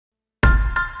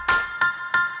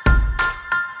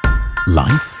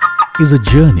Life is a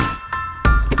journey,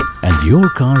 and your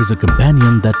car is a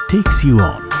companion that takes you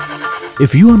on.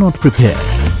 If you are not prepared,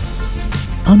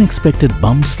 unexpected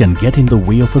bumps can get in the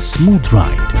way of a smooth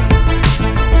ride.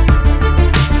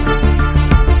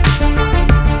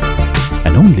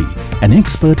 And only an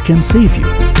expert can save you.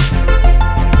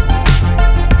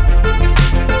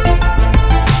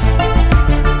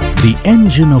 The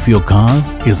engine of your car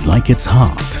is like its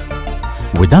heart.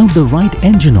 Without the right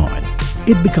engine oil,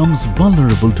 it becomes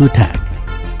vulnerable to attack.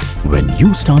 When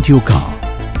you start your car,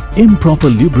 improper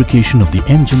lubrication of the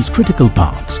engine's critical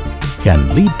parts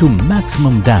can lead to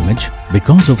maximum damage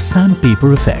because of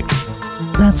sandpaper effect.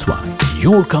 That's why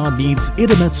your car needs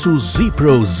Idemitsu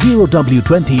ZEPRO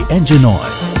 0W-20 engine oil.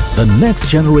 The next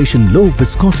generation low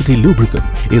viscosity lubricant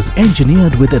is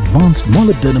engineered with Advanced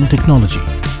Molybdenum Technology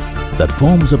that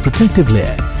forms a protective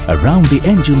layer around the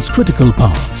engine's critical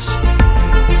parts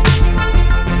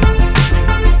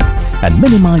and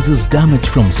minimizes damage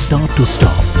from start to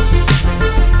stop.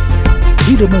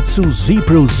 Idemitsu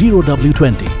ZEPRO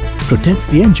 0W-20 protects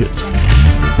the engine,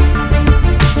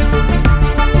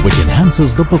 which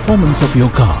enhances the performance of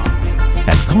your car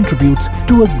and contributes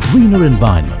to a greener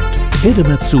environment.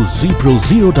 Idemitsu ZEPRO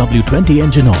 0W-20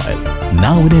 engine oil,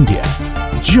 now in India.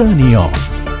 Journey on.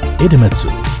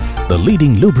 Idemitsu, the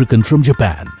leading lubricant from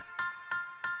Japan.